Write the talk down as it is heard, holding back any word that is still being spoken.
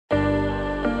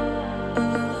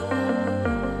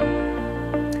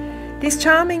This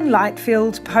charming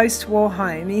light-filled post-war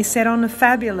home is set on a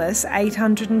fabulous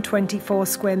 824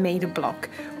 square metre block,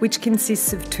 which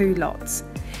consists of 2 lots.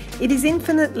 It is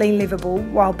infinitely livable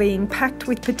while being packed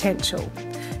with potential.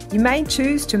 You may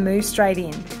choose to move straight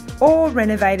in, or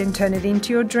renovate and turn it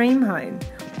into your dream home,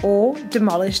 or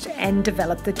demolish and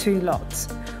develop the 2 lots.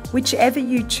 Whichever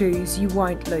you choose, you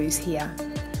won't lose here.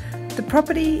 The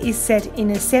property is set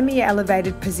in a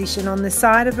semi-elevated position on the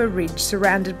side of a ridge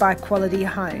surrounded by quality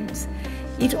homes.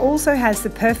 It also has the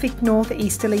perfect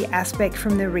northeasterly aspect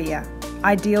from the rear,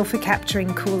 ideal for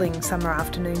capturing cooling summer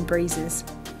afternoon breezes.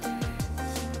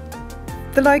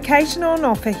 The location on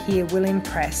offer here will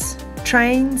impress.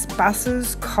 Trains,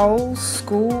 buses, Coles,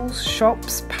 schools,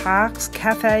 shops, parks,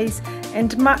 cafes,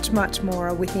 and much more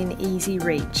are within easy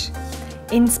reach.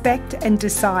 Inspect and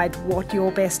decide what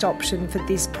your best option for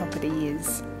this property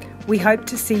is. We hope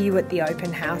to see you at the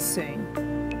open house soon.